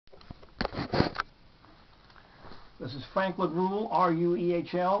This is Franklin Ruehl,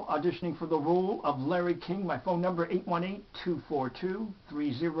 R-U-E-H-L, auditioning for the role of Larry King. My phone number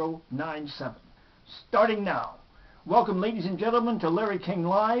 818-242-3097. Starting now. Welcome, ladies and gentlemen, to Larry King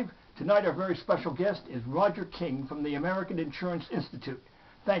Live. Tonight our very special guest is Roger King from the American Insurance Institute.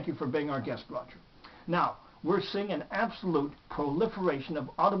 Thank you for being our guest, Roger. Now, we're seeing an absolute proliferation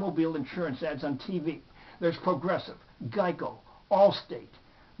of automobile insurance ads on TV. There's Progressive, Geico, Allstate,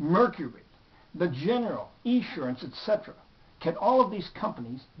 Mercury, the General, Esurance, etc. Can all of these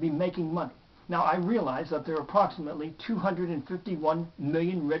companies be making money? Now, I realize that there are approximately 251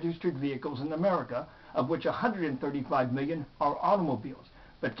 million registered vehicles in America, of which 135 million are automobiles.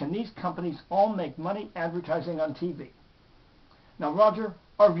 But can these companies all make money advertising on TV? Now, Roger,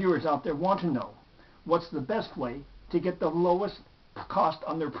 our viewers out there want to know what's the best way to get the lowest cost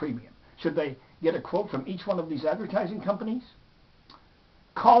on their premium. Should they get a quote from each one of these advertising companies?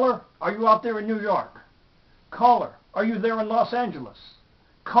 Caller, are you out there in New York? Caller, are you there in Los Angeles?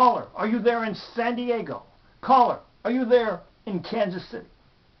 Caller, are you there in San Diego? Caller, are you there in Kansas City?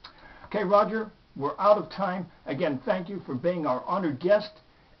 Okay, Roger, we're out of time. Again, thank you for being our honored guest.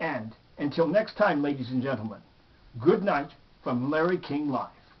 And until next time, ladies and gentlemen, good night from Larry King Live.